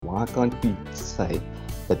why can't we say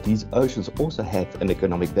that these oceans also have an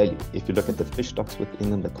economic value? If you look at the fish stocks within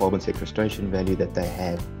them, the carbon sequestration value that they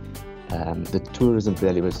have, the tourism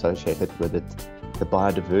value associated with it, the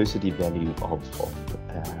biodiversity value of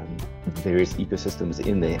various ecosystems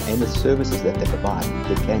in there, and the services that they provide,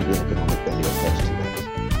 there can be an economic value attached to that.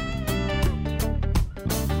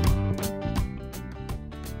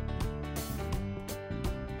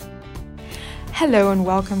 Hello and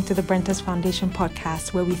welcome to the Brenters Foundation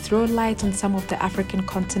podcast, where we throw light on some of the African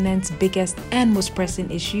continent's biggest and most pressing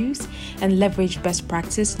issues and leverage best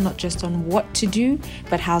practice, not just on what to do,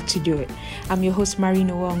 but how to do it. I'm your host,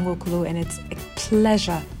 Marino Ngokolo, and it's a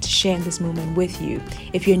pleasure to share in this moment with you.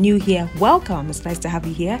 If you're new here, welcome. It's nice to have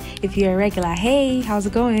you here. If you're a regular, hey, how's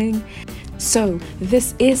it going? So,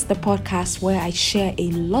 this is the podcast where I share a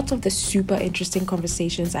lot of the super interesting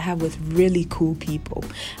conversations I have with really cool people.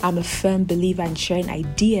 I'm a firm believer in sharing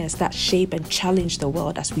ideas that shape and challenge the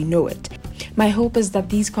world as we know it. My hope is that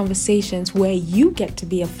these conversations, where you get to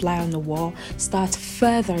be a fly on the wall, start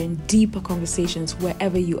further and deeper conversations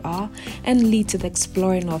wherever you are and lead to the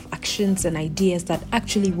exploring of actions and ideas that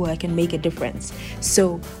actually work and make a difference.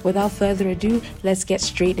 So, without further ado, let's get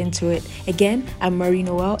straight into it. Again, I'm Marie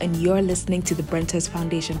Noel and you're listening to the Brenters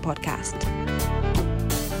Foundation podcast.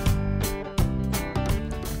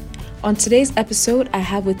 On today's episode, I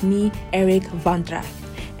have with me Erik Wandrag.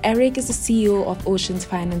 Erik is the CEO of Oceans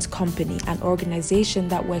Finance Company, an organization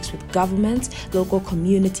that works with governments, local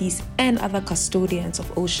communities, and other custodians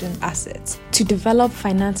of ocean assets to develop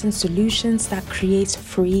financing solutions that create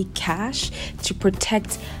free cash to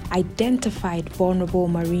protect identified vulnerable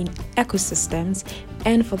marine ecosystems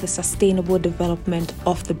and for the sustainable development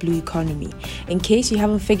of the blue economy. In case you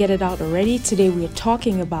haven't figured it out already, today we are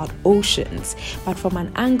talking about oceans, but from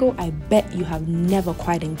an angle I bet you have never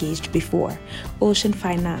quite engaged before. Ocean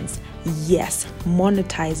finance, yes,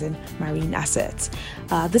 monetizing marine assets.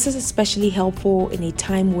 This is especially helpful in a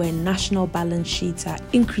time when national balance sheets are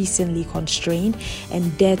increasingly constrained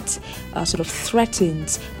and debt sort of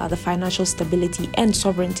threatens the financial stability and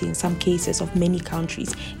sovereignty in some cases of many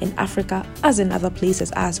countries in Africa as in other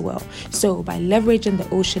places as well. So by leveraging the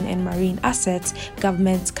ocean and marine assets,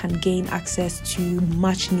 governments can gain access to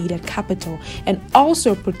much needed capital and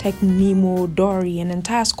also protect Nemo, Dory, and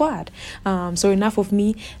entire squad. So enough of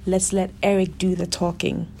me, let's let Erik do the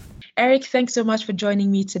talking. Erik, thanks so much for joining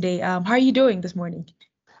me today. How are you doing this morning?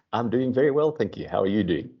 I'm doing very well, thank you. How are you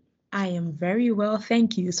doing? I am very well,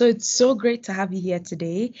 thank you. So it's so great to have you here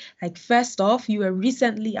today. First off, you were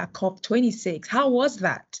recently at COP26. How was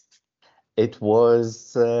that? It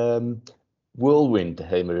was whirlwind,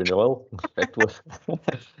 hey Marie-Noel. It was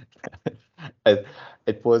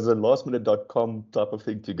it was a lastminute.com type of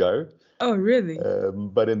thing to go. Oh, really?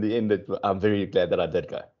 But in the end, I'm very glad that I did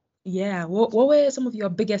go. Yeah. What were some of your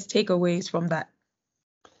biggest takeaways from that?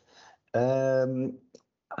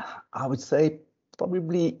 I would say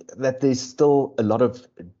probably that there's still a lot of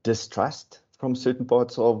distrust from certain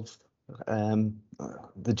parts of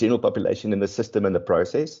the general population in the system and the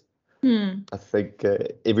process. I think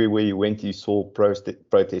everywhere you went, you saw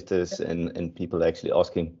protesters and people actually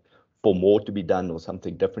asking for more to be done or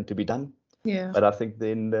something different to be done. Yeah. But I think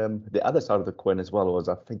then the other side of the coin as well was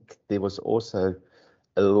I think there was also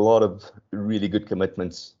a lot of really good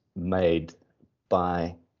commitments made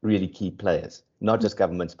by really key players, not just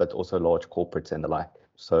governments, but also large corporates and the like.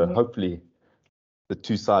 So hopefully the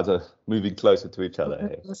two sides are moving closer to each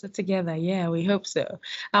other. Closer together, yeah, we hope so.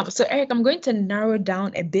 So Erik, I'm going to narrow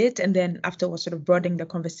down a bit and then afterwards sort of broaden the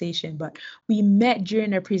conversation. But we met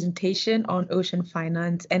during a presentation on ocean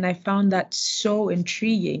finance, and I found that so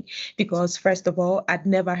intriguing because, first of all, I'd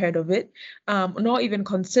never heard of it, nor even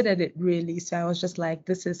considered it really. So I was just like,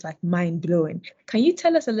 this is like mind blowing. Can you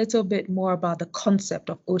tell us a little bit more about the concept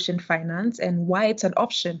of ocean finance and why it's an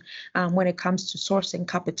option when it comes to sourcing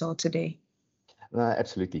capital today?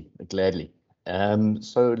 Absolutely, gladly.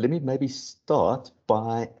 So let me maybe start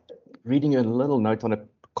by reading you a little note on a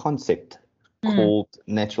concept called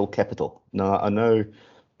natural capital. Now, I know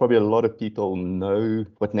probably a lot of people know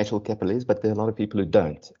what natural capital is, but there are a lot of people who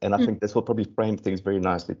don't. And I think this will probably frame things very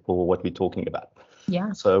nicely for what we're talking about.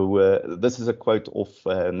 Yeah. So this is a quote off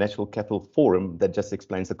Natural Capital Forum that just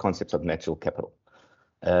explains the concepts of natural capital.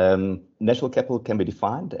 Natural capital can be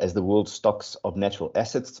defined as the world's stocks of natural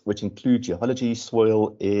assets, which include geology,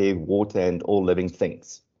 soil, air, water, and all living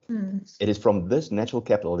things. It is from this natural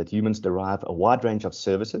capital that humans derive a wide range of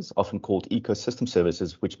services, often called ecosystem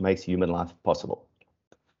services, which makes human life possible.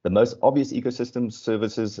 The most obvious ecosystem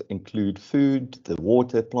services include food, the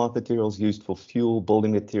water, plant materials used for fuel,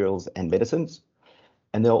 building materials, and medicines.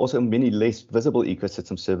 And there are also many less visible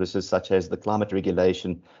ecosystem services, such as the climate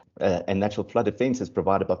regulation and natural flood defenses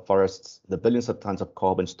provided by forests, the billions of tons of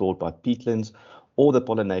carbon stored by peatlands, or the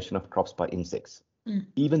pollination of crops by insects.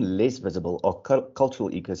 Even less visible are cultural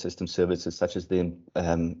ecosystem services, such as the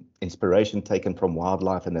inspiration taken from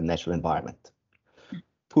wildlife and the natural environment.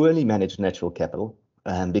 Poorly managed natural capital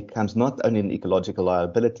becomes not only an ecological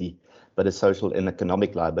liability, but a social and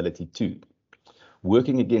economic liability too.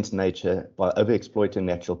 Working against nature by overexploiting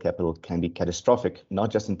natural capital can be catastrophic,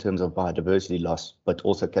 not just in terms of biodiversity loss, but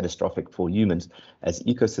also catastrophic for humans as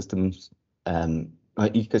ecosystem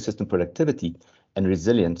productivity and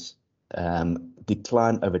resilience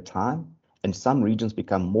decline over time, and some regions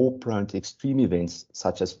become more prone to extreme events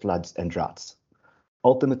such as floods and droughts.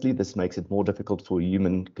 Ultimately, this makes it more difficult for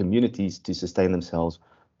human communities to sustain themselves,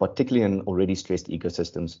 particularly in already stressed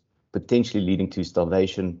ecosystems, potentially leading to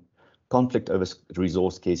starvation, conflict over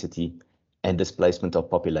resource scarcity, and displacement of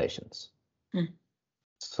populations.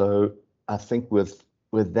 So I think with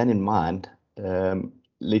that in mind,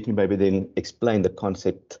 let me maybe then explain the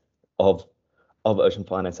concept of ocean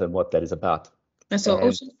finance and what that is about. And so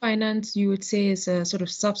ocean finance, you would say, is a sort of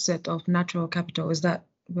subset of natural capital. Is that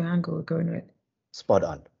where angle we're going with? Spot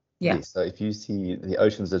on. Yeah. Yes. So if you see the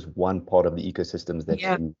oceans as one part of the ecosystems that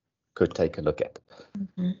you could take a look at.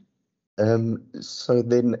 So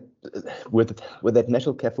then with that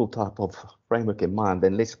natural capital type of framework in mind,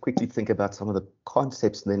 then let's quickly think about some of the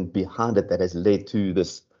concepts then behind it that has led to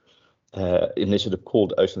this initiative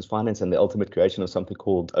called Oceans Finance and the ultimate creation of something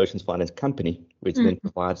called Oceans Finance Company, which then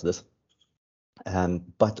provides this,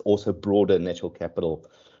 but also broader natural capital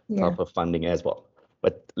type of funding as well.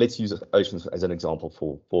 But let's use oceans as an example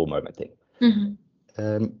for a moment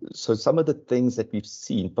then. So some of the things that we've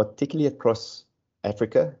seen, particularly across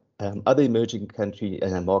Africa, other emerging country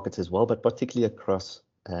and markets as well, but particularly across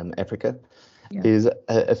Africa, is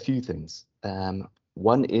a few things.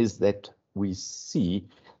 One is that we see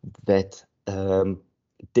that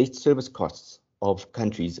debt service costs of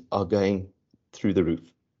countries are going through the roof.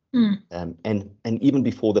 And even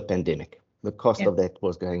before the pandemic, the cost of that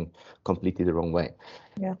was going completely the wrong way.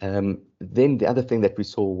 Then the other thing that we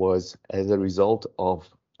saw was, as a result of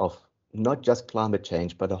not just climate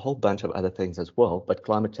change, but a whole bunch of other things as well, but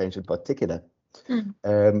climate change in particular,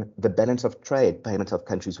 the balance of trade payments of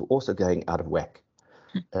countries were also going out of whack.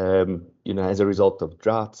 As a result of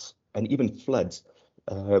droughts and even floods,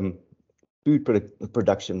 food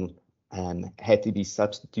production had to be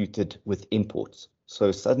substituted with imports.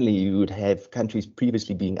 So suddenly you would have countries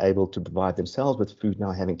previously being able to provide themselves with food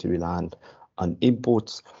now having to rely on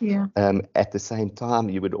imports. At the same time,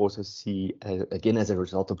 you would also see, again, as a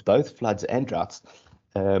result of both floods and droughts,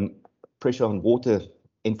 pressure on water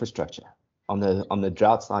infrastructure. On the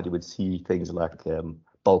drought side, you would see things like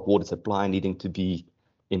bulk water supply needing to be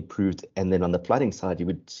improved. And then on the flooding side, you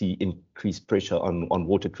would see increased pressure on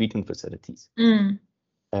water treatment facilities.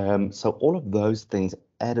 So all of those things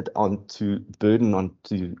added on to burden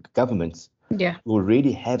onto governments who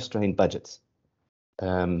already have strained budgets.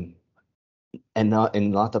 And now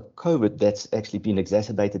in light of COVID, that's actually been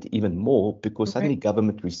exacerbated even more because suddenly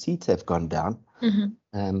government receipts have gone down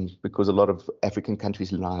because a lot of African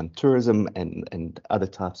countries rely on tourism and other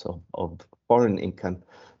types of foreign income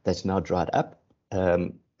that's now dried up.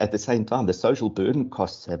 At the same time, the social burden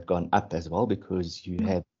costs have gone up as well because you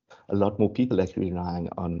have a lot more people actually relying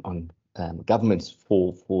on governments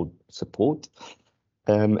for support.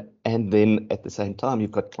 And then at the same time,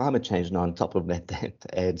 you've got climate change now on top of that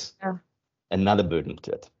adds another burden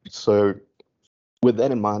to it. So with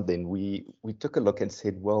that in mind, then we took a look and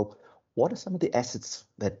said, well, what are some of the assets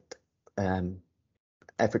that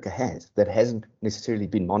Africa has that hasn't necessarily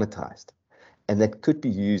been monetized and that could be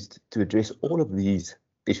used to address all of these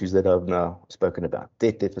issues that I've now spoken about: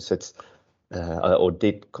 debt deficits or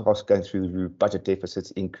debt costs going through the roof, budget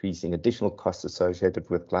deficits increasing, additional costs associated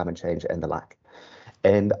with climate change and the like.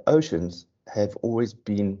 And oceans have always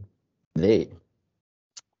been there.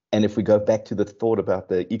 And if we go back to the thought about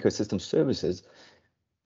the ecosystem services,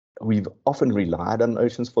 we've often relied on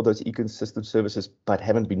oceans for those ecosystem services, but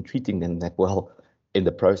haven't been treating them that well in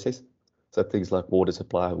the process. So things like water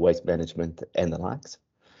supply, waste management, and the likes.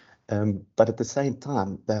 But at the same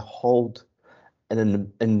time, they hold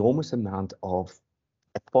an enormous amount of,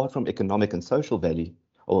 apart from economic and social value,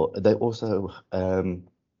 or they also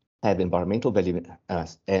have environmental value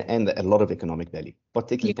and a lot of economic value,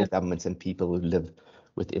 particularly for governments and people who live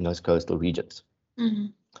within those coastal regions.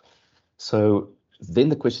 So then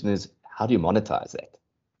the question is, how do you monetize that?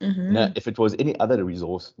 Now, if it was any other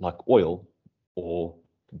resource like oil or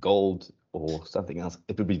gold or something else,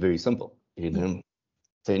 it would be very simple.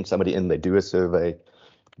 Send somebody in, they do a survey,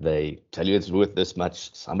 They tell you it's worth this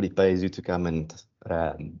much. Somebody pays you to come and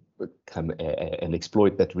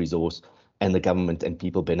exploit that resource, and the government and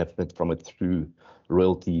people benefit from it through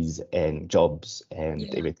royalties and jobs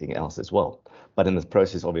and everything else as well. But in the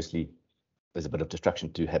process, obviously, there's a bit of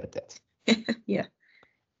destruction to habitats. Yeah.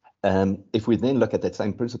 If we then look at that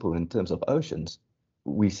same principle in terms of oceans,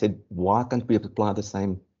 we said, why can't we apply the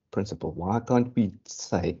same principle? Why can't we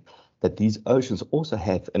say that these oceans also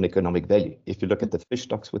have an economic value? If you look at the fish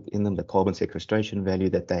stocks within them, the carbon sequestration value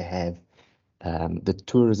that they have, the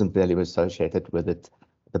tourism value associated with it,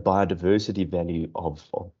 the biodiversity value of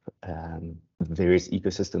various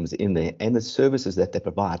ecosystems in there, and the services that they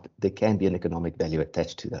provide, there can be an economic value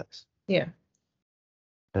attached to those. Yeah.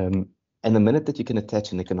 And the minute that you can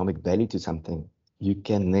attach an economic value to something, you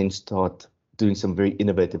can then start doing some very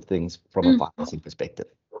innovative things from a financing perspective.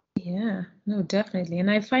 Yeah, no, definitely.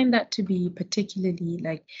 And I find that to be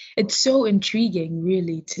particularly it's so intriguing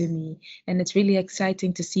really to me. And it's really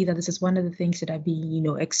exciting to see that this is one of the things that are being,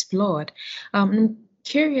 explored. I'm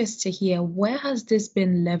curious to hear, where has this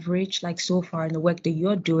been leveraged so far in the work that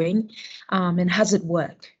you're doing? And has it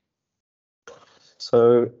worked?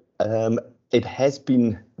 So it has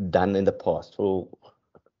been done in the past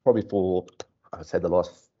probably for, I'd say, the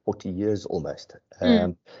last 40 years almost.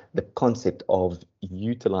 The concept of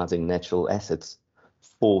utilizing natural assets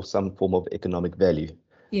for some form of economic value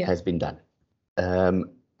has been done.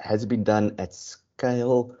 Has it been done at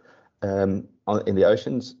scale in the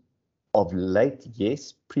oceans? Of late,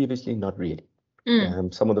 yes. Previously, not really.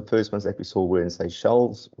 Some of the first ones that we saw were in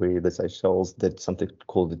Seychelles, where the Seychelles did something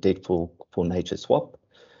called the debt for nature swap,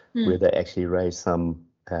 where they actually raised some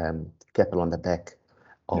capital on the back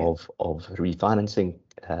of refinancing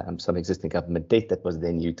some existing government debt that was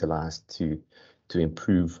then utilized to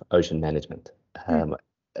improve ocean management.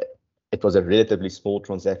 It was a relatively small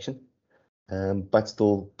transaction, but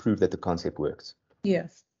still proved that the concept works.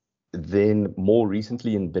 Yes. Then more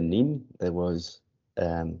recently in Benin, there was,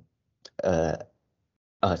 in Belize,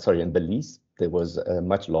 there was a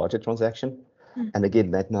much larger transaction. And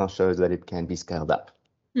again, that now shows that it can be scaled up.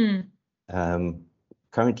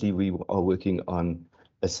 Currently, we are working on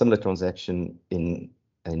a similar transaction in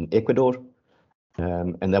Ecuador.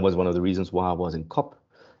 And that was one of the reasons why I was in COP,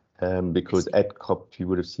 because at COP, you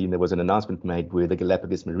would have seen there was an announcement made where the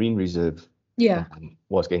Galapagos Marine Reserve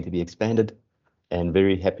was going to be expanded. And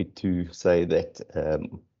very happy to say that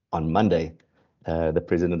on Monday, the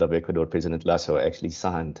president of Ecuador, President Lasso, actually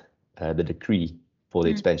signed the decree for the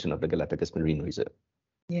expansion of the Galapagos Marine Reserve.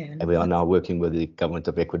 And we are now working with the government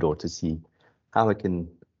of Ecuador to see how we can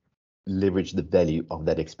leverage the value of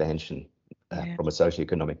that expansion from a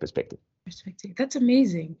socioeconomic perspective. That's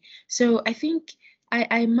amazing. So I think,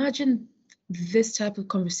 I imagine this type of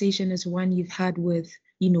conversation is one you've had with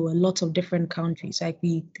a lot of different countries. If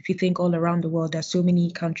you think all around the world, there's so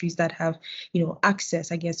many countries that have,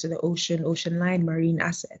 access, I guess, to the ocean line, marine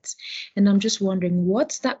assets. And I'm just wondering,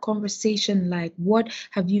 what's that conversation like? What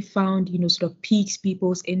have you found, sort of piques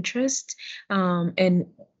people's interest? And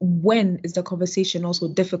when is the conversation also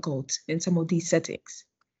difficult in some of these settings?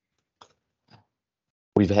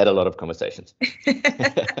 We've had a lot of conversations.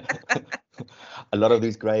 A lot of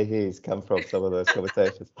these gray hairs come from some of those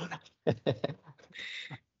conversations.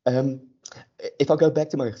 If I go back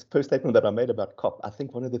to my first statement that I made about COP, I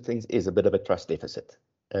think one of the things is a bit of a trust deficit.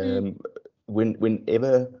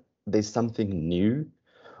 Whenever there's something new,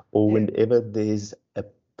 or whenever there's a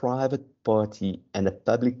private party and a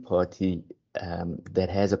public party that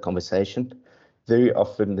has a conversation, very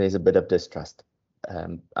often there's a bit of distrust.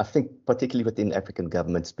 I think particularly within African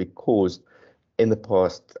governments, because in the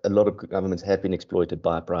past, a lot of governments have been exploited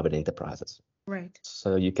by private enterprises. Right.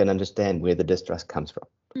 So you can understand where the distrust comes from.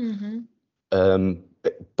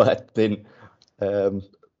 But then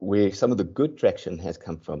where some of the good traction has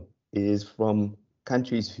come from is from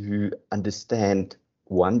countries who understand,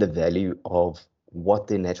 one, the value of what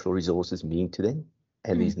their natural resources mean to them,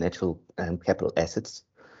 and these natural capital assets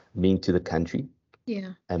mean to the country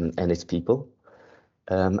and its people.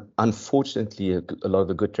 Unfortunately, a lot of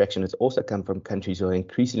the good traction has also come from countries who are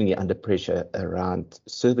increasingly under pressure around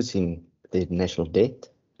servicing their national debt.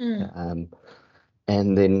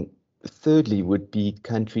 And then thirdly would be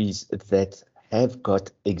countries that have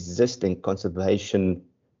got existing conservation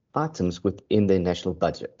items within their national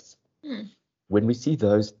budgets. When we see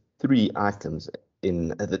those three items,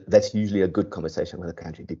 that's usually a good conversation with a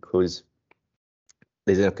country, because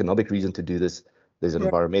there's an economic reason to do this, there's an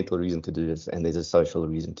environmental reason to do this, and there's a social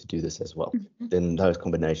reason to do this as well. Then those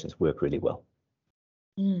combinations work really well.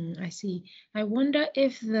 I see. I wonder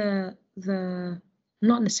if the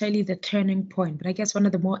not necessarily the turning point, but I guess one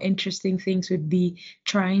of the more interesting things would be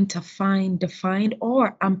trying to define,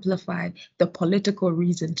 or amplify the political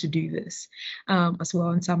reason to do this as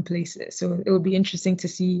well in some places. So it will be interesting to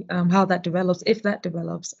see how that develops, if that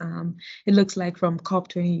develops. It looks like from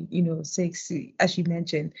COP26, as you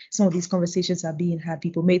mentioned, some of these conversations are being had.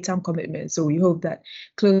 People made some commitments. So we hope that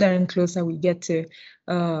closer and closer we get to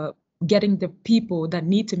getting the people that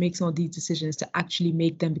need to make some of these decisions to actually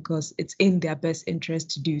make them, because it's in their best interest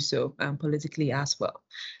to do so politically as well.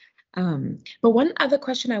 But one other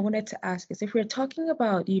question I wanted to ask is, if we're talking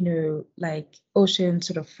about, like ocean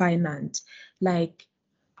sort of finance, like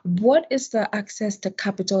what is the access to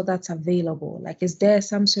capital that's available? Like, is there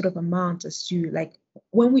some sort of amount as to, like,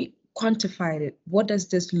 when we quantified it, what does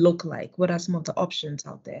this look like? What are some of the options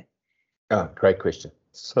out there? Oh, great question.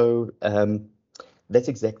 So that's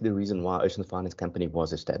exactly the reason why Ocean Finance Company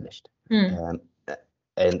was established. And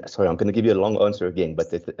sorry, I'm going to give you a long answer again, but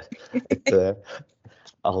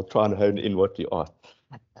I'll try and hone in what you asked.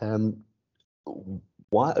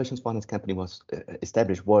 Why Ocean Finance Company was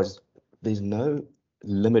established was there's no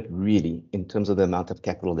limit really in terms of the amount of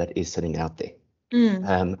capital that is sitting out there.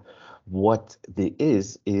 What there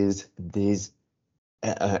is there's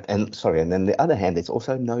and then the other hand, there's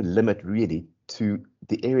also no limit really to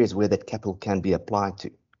the areas where that capital can be applied to.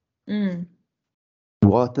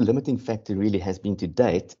 What the limiting factor really has been to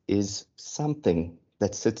date is something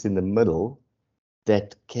that sits in the middle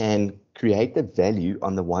that can create the value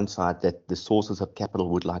on the one side that the sources of capital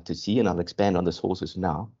would like to see, and I'll expand on the sources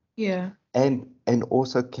now. Yeah. And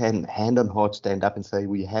also can hand on heart stand up and say,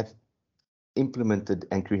 we have implemented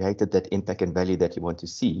and created that impact and value that you want to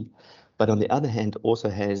see. But on the other hand, also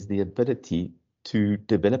has the ability to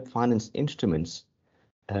develop finance instruments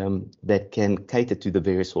that can cater to the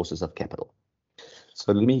various sources of capital.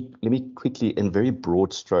 So let me quickly, in very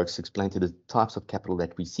broad strokes, explain to the types of capital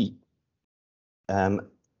that we see.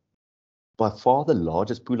 By far, the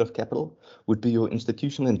largest pool of capital would be your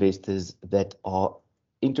institutional investors that are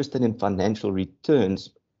interested in financial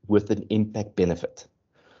returns with an impact benefit.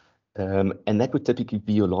 And that would typically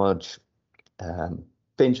be your large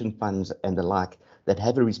pension funds and the like that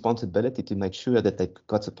have a responsibility to make sure that they've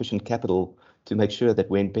got sufficient capital to make sure that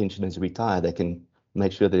when pensioners retire, they can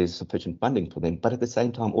make sure there is sufficient funding for them, but at the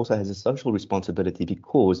same time also has a social responsibility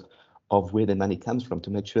because of where the money comes from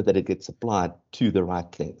to make sure that it gets applied to the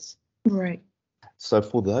right things. Right. So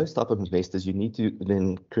for those type of investors, you need to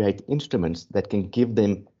then create instruments that can give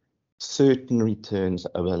them certain returns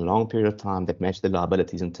over a long period of time that match the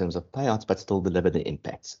liabilities in terms of payouts, but still deliver the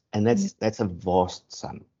impacts. And that's a vast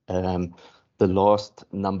sum. The last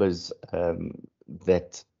numbers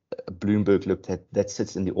that Bloomberg looked at, that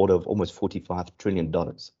sits in the order of almost $45 trillion.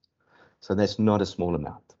 So that's not a small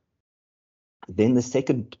amount. Then the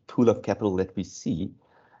second pool of capital that we see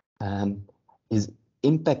is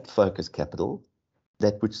impact-focused capital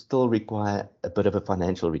that would still require a bit of a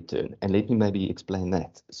financial return. And let me maybe explain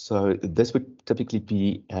that. So this would typically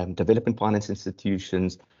be development finance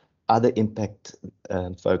institutions, other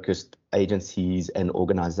impact-focused agencies and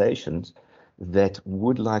organizations that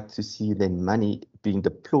would like to see their money being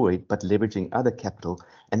deployed, but leveraging other capital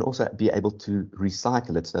and also be able to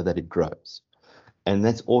recycle it so that it grows. And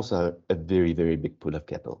that's also a very, very big pool of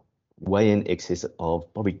capital, way in excess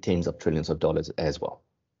of probably tens of trillions of dollars as well.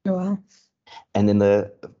 Oh, wow. And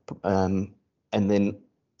then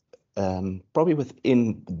probably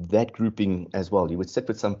within that grouping as well, you would sit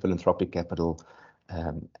with some philanthropic capital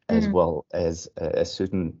as well as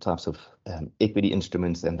certain types of equity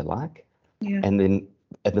instruments and the like. Yeah. And then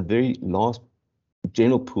at the very last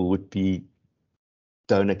general pool would be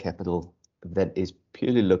donor capital that is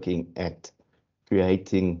purely looking at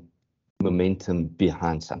creating momentum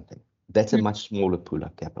behind something. That's a much smaller pool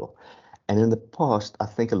of capital. And in the past, I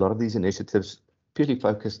think a lot of these initiatives purely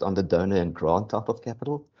focused on the donor and grant type of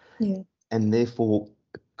capital, and therefore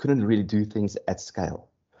couldn't really do things at scale.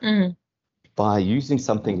 By using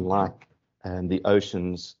something like the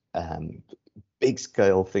Ocean's big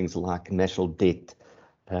scale things like national debt,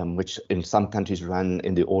 which in some countries run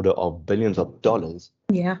in the order of billions of dollars,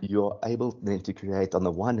 you're able then to create, on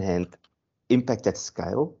the one hand, impact at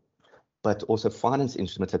scale, but also finance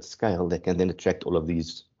instruments at scale that can then attract all of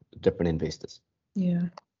these different investors. No,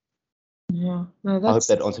 I hope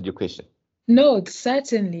that answered your question. No,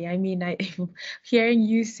 certainly. I mean, hearing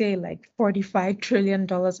you say like $45 trillion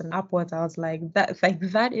and upwards, I was like,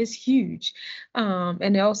 that is huge.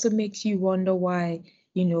 And it also makes you wonder why,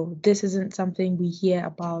 this isn't something we hear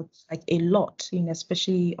about like a lot,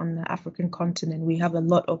 especially on the African continent. We have a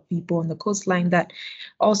lot of people on the coastline that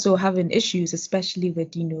also having issues, especially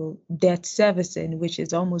with, debt servicing, which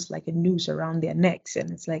is almost like a noose around their necks.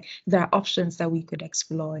 And it's like there are options that we could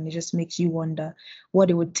explore. And it just makes you wonder what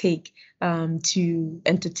it would take to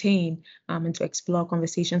entertain and to explore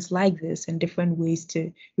conversations like this and different ways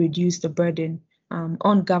to reduce the burden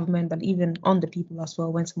on government, but even on the people as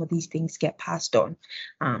well when some of these things get passed on.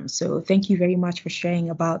 So thank you very much for sharing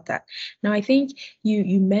about that. Now, I think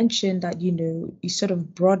you mentioned that, you sort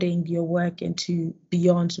of broadened your work into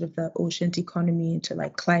beyond sort of the ocean economy into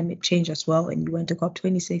like climate change as well. And you went to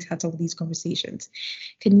COP26, had some of these conversations.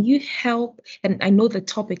 Can you help? And I know the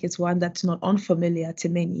topic is one that's not unfamiliar to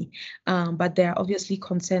many, but there are obviously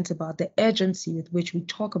concerns about the urgency with which we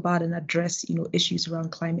talk about and address, issues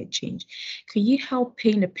around climate change. Can you help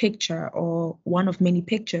paint a picture or one of many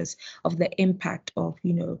pictures of the impact of,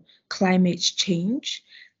 climate change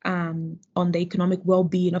on the economic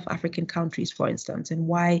well-being of African countries, for instance, and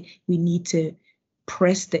why we need to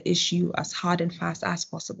press the issue as hard and fast as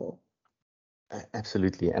possible?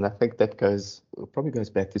 Absolutely. And I think that probably goes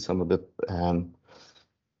back to some of the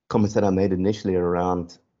comments that I made initially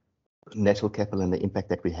around natural capital and the impact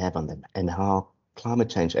that we have on them and how climate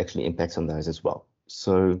change actually impacts on those as well.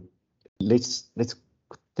 So let's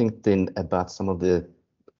think then about some of the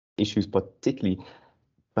issues, particularly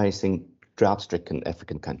facing drought-stricken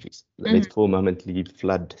African countries. Let's for a moment leave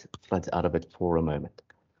floods out of it for a moment.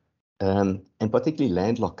 And particularly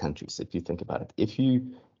landlocked countries, if you think about it.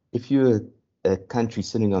 If you're a country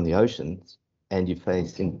sitting on the oceans and you're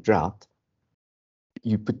facing drought,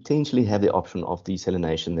 you potentially have the option of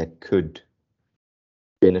desalination that could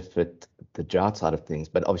benefit the drought side of things,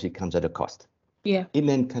 but obviously it comes at a cost. Yeah.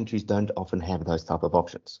 Inland countries don't often have those type of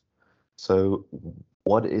options. So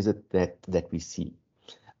what is it that we see?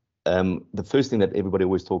 The first thing that everybody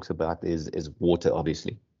always talks about is water,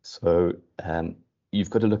 obviously. So you've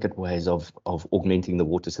got to look at ways of augmenting the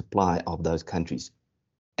water supply of those countries.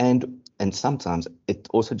 And sometimes it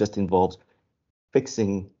also just involves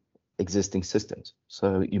fixing existing systems.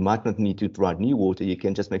 So you might not need to provide new water. You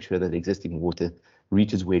can just make sure that existing water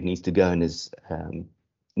reaches where it needs to go and is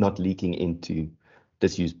not leaking into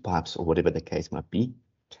disused pipes or whatever the case might be.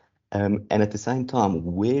 And at the same time,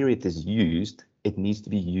 where it is used, it needs to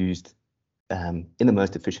be used in the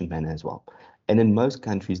most efficient manner as well. And in most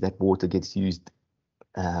countries, that water gets used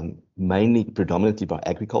predominantly by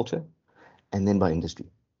agriculture and then by industry.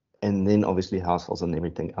 And then obviously households and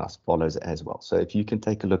everything else follows as well. So if you can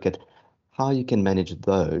take a look at how you can manage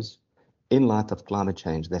those in light of climate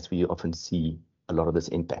change, that's where you often see a lot of this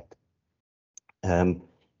impact.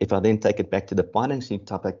 If I then take it back to the financing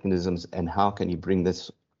type mechanisms and how can you bring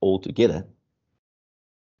this all together,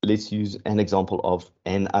 let's use an example of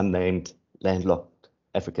an unnamed landlocked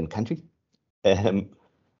African country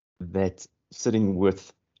that's sitting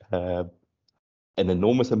with an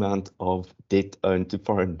enormous amount of debt owed to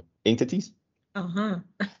foreign entities. And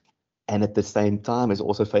at the same time is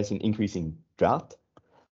also facing increasing drought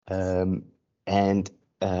and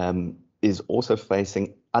is also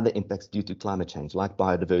facing other impacts due to climate change, like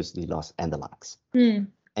biodiversity loss and the likes,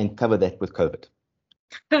 and cover that with COVID.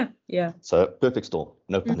 Yeah. So perfect storm,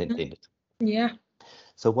 no pun intended. Yeah.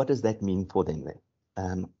 So what does that mean for them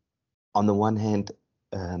then? On the one hand,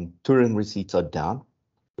 tourism receipts are down.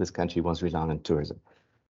 This country was relying on tourism.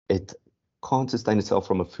 It can't sustain itself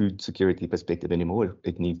from a food security perspective anymore.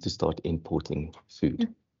 It needs to start importing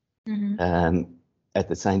food. At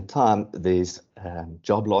the same time, there's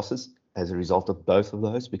job losses as a result of both of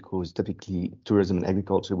those, because typically tourism and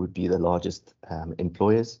agriculture would be the largest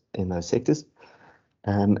employers in those sectors.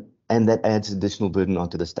 And that adds additional burden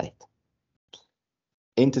onto the state.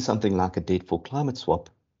 Into something like a debt for climate swap,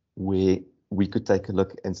 where we could take a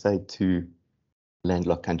look and say to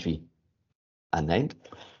landlocked country, unnamed,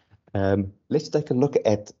 let's take a look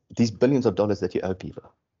at these billions of dollars that you owe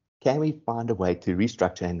people. Can we find a way to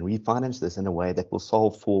restructure and refinance this in a way that will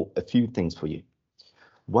solve for a few things for you?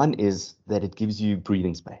 One is that it gives you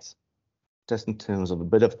breathing space, just in terms of a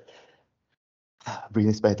bit of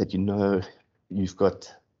breathing space that you've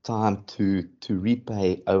got time to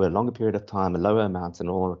repay over a longer period of time, lower amounts and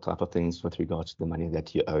all type of things with regards to the money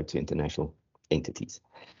that you owe to international entities.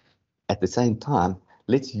 At the same time,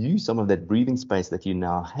 let's use some of that breathing space that you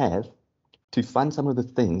now have to fund some of the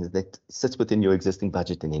things that sits within your existing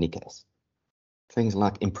budget in any case. Things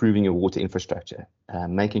like improving your water infrastructure,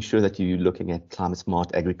 making sure that you're looking at climate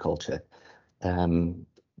smart agriculture,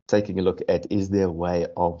 taking a look at, is there a way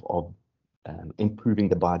of improving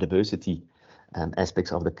the biodiversity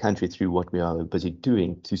aspects of the country through what we are busy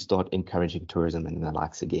doing to start encouraging tourism and the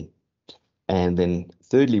likes again. And then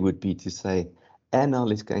thirdly would be to say, and now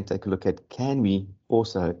let's go and take a look at, can we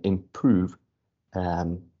also improve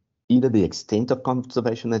either the extent of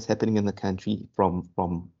conservation that's happening in the country from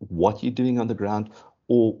what you're doing on the ground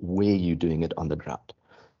or where you're doing it on the ground.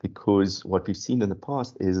 Because what we've seen in the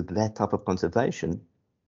past is that type of conservation,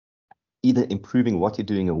 either improving what you're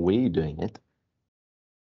doing or where you're doing it,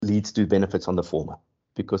 leads to benefits on the former,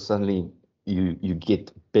 because suddenly you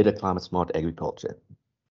get better climate smart agriculture,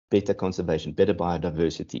 better conservation, better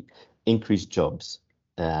biodiversity, increased jobs,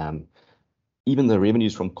 even the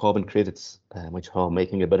revenues from carbon credits, which are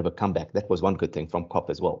making a bit of a comeback. That was one good thing from COP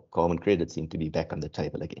as well. Carbon credits seem to be back on the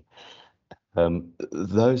table again.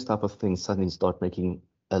 Those type of things suddenly start making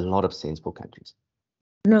a lot of sense for countries.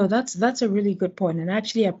 No, that's a really good point, and I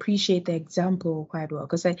actually appreciate the example quite well,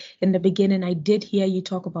 because in the beginning I did hear you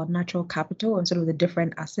talk about natural capital and sort of the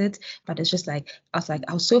different assets, but it's just like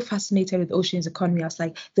I was so fascinated with oceans economy. I was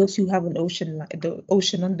like, those who have an ocean, the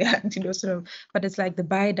ocean on their hand, sort of. But it's like the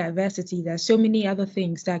biodiversity. There's so many other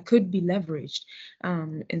things that could be leveraged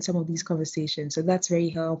in some of these conversations. So that's very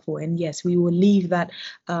helpful. And yes, we will leave that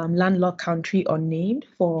landlocked country unnamed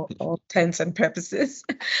for all intents and purposes.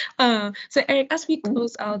 So Erik, as we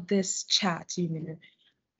close out this chat,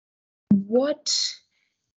 what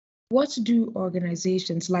do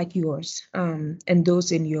organizations like yours and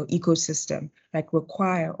those in your ecosystem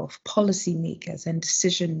require of policymakers and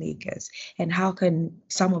decision makers, and how can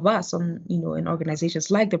some of us in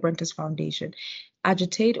organizations like the Brenters Foundation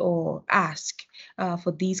agitate or ask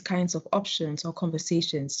for these kinds of options or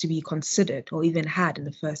conversations to be considered or even had in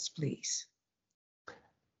the first place?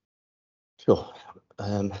 Sure.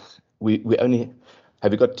 We only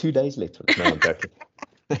have we got 2 days left? No, I'm joking.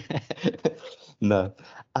 No,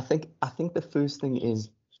 I think the first thing is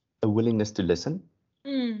a willingness to listen.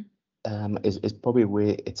 Is probably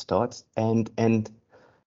where it starts, and I'm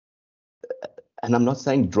not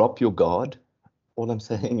saying drop your guard. All I'm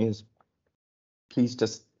saying is please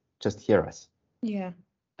just hear us. Yeah.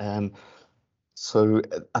 So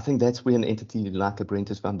I think that's where an entity like the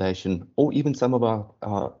Brenters Foundation, or even some of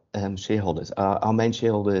our shareholders, our main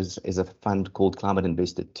shareholder is a fund called Climate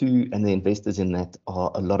Investor 2, and the investors in that are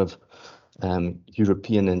a lot of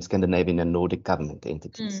European and Scandinavian and Nordic government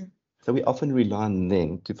entities. So we often rely on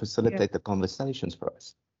them to facilitate the conversations for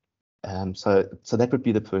us. So that would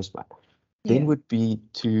be the first one. Then would be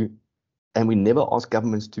and we never ask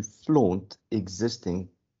governments to flaunt existing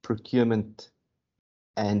procurement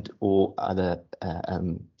and or other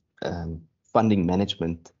funding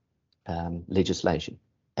management legislation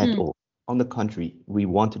at all. On the contrary, we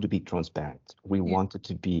wanted to be transparent. We wanted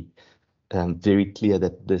to be very clear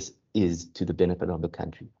that this is to the benefit of the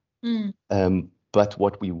country. But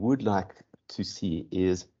what we would like to see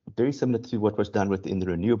is very similar to what was done within the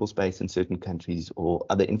renewable space in certain countries or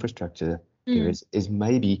other infrastructure areas, is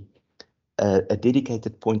maybe a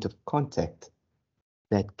dedicated point of contact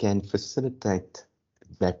that can facilitate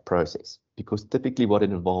that process. Because typically what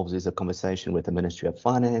it involves is a conversation with the Ministry of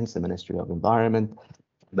Finance, the Ministry of Environment,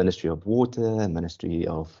 Ministry of Water, Ministry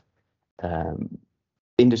of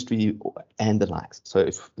Industry, and the likes. So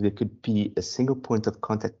if there could be a single point of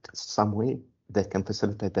contact somewhere that can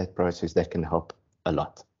facilitate that process, that can help a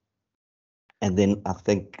lot. And then I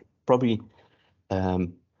think probably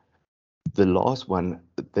the last one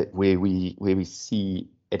where we see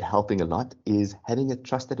it helping a lot is having a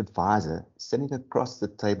trusted advisor sitting across the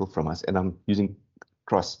table from us, and I'm using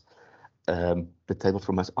across the table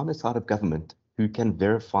from us on the side of government, who can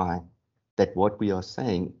verify that what we are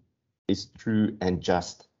saying is true and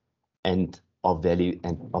just and of value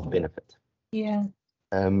and of benefit. Yeah.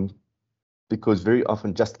 Because very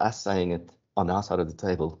often just us saying it on our side of the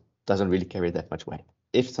table doesn't really carry that much weight.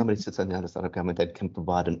 If somebody sits on the other side of government that can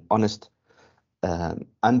provide an honest,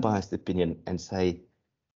 unbiased opinion and say,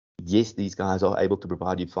 yes, these guys are able to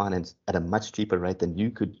provide you finance at a much cheaper rate than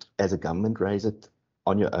you could as a government raise it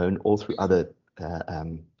on your own or through other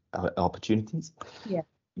opportunities. Yeah.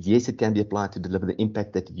 Yes, it can be applied to deliver the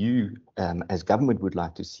impact that you as government would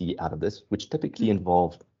like to see out of this, which typically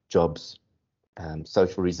involve jobs,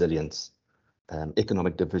 social resilience,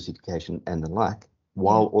 economic diversification and the like,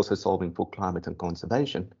 while also solving for climate and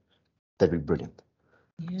conservation. That'd be brilliant.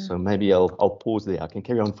 Yeah. So maybe I'll pause there. I can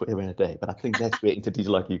carry on forever and a day, but I think that's where entities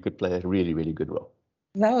like you could play a really, really good role.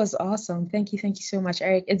 That was awesome. Thank you. Thank you so much,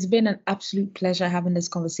 Erik. It's been an absolute pleasure having this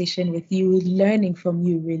conversation with you, learning from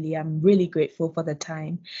you, really. I'm really grateful for the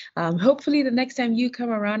time. Hopefully, the next time you come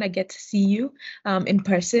around, I get to see you in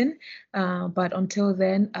person. But until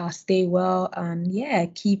then, stay well and yeah,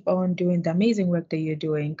 keep on doing the amazing work that you're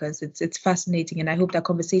doing because it's fascinating. And I hope that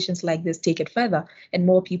conversations like this take it further and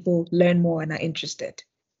more people learn more and are interested.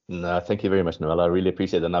 No, thank you very much, Noel. I really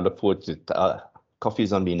appreciate it. And I look forward to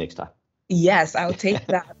coffees on me next time. Yes, I'll take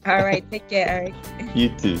that. All right. Take care, Erik. You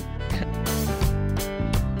too.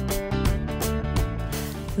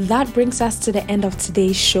 That brings us to the end of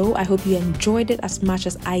today's show. I hope you enjoyed it as much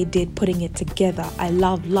as I did putting it together. I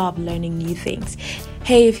love learning new things.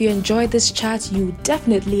 Hey, if you enjoyed this chat, you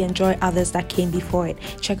definitely enjoy others that came before it.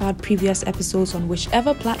 Check out previous episodes on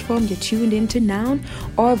whichever platform you're tuned into now,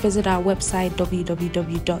 or visit our website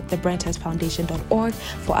www.thebrentersfoundation.org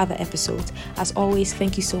for other episodes. As always,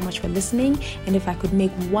 thank you so much for listening. And if I could make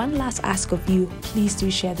one last ask of you, please do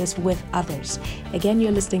share this with others. Again,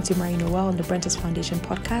 you're listening to Marie Noel on the Brenters Foundation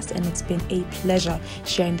podcast, and it's been a pleasure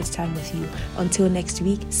sharing this time with you. Until next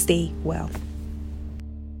week, stay well.